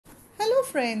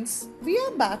friends, we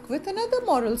are back with another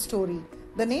moral story.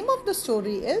 The name of the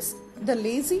story is The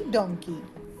Lazy Donkey.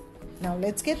 Now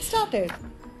let's get started.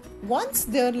 Once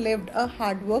there lived a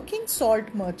hard-working salt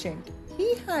merchant.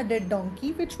 He had a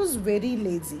donkey which was very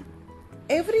lazy.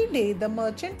 Every day the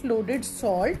merchant loaded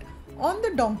salt on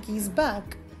the donkey's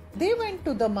back. They went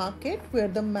to the market where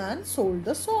the man sold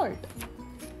the salt.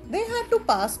 They had to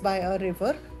pass by a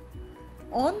river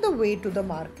on the way to the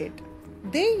market.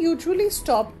 They usually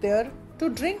stopped there to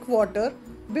drink water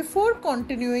before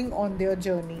continuing on their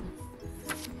journey.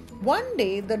 One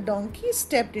day the donkey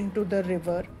stepped into the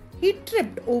river. He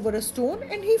tripped over a stone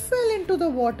and he fell into the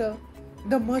water.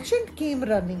 The merchant came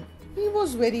running. He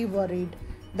was very worried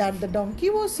that the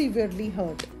donkey was severely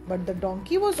hurt, but the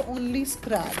donkey was only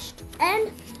scratched.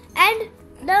 And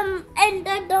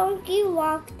the donkey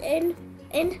walked in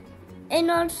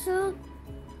also.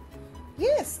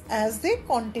 Yes, as they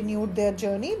continued their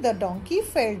journey, the donkey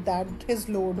felt that his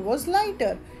load was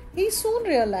lighter. He soon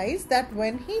realized that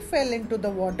when he fell into the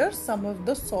water, some of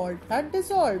the salt had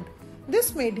dissolved.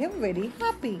 This made him very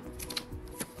happy.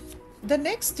 The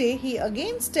next day, he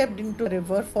again stepped into the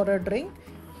river for a drink.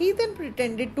 He then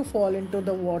pretended to fall into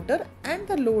the water and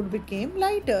the load became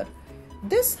lighter.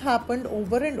 This happened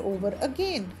over and over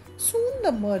again. Soon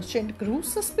the merchant grew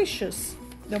suspicious.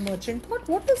 The merchant thought,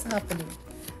 what is happening?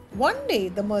 One day,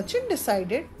 the merchant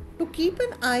decided to keep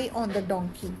an eye on the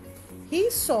donkey. He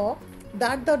saw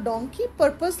that the donkey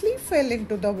purposely fell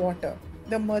into the water.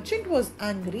 The merchant was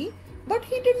angry, but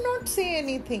he did not say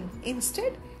anything.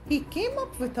 Instead, he came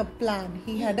up with a plan.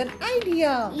 He had an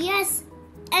idea. Yes,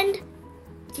 and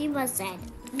she was sad.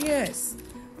 Yes.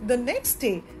 The next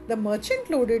day, the merchant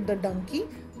loaded the donkey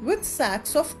with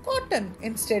sacks of cotton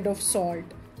instead of salt.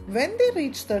 When they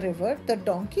reached the river, the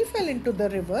donkey fell into the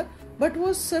river but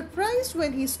was surprised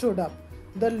when he stood up.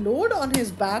 The load on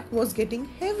his back was getting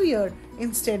heavier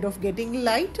instead of getting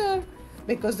lighter.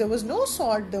 Because there was no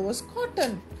salt, there was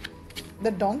cotton.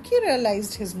 The donkey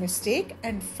realized his mistake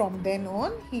and from then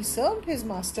on, he served his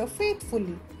master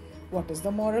faithfully. What is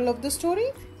the moral of the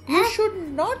story? You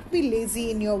should not be lazy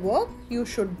in your work. You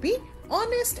should be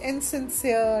honest and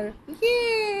sincere.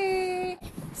 Yay!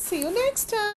 See you next time.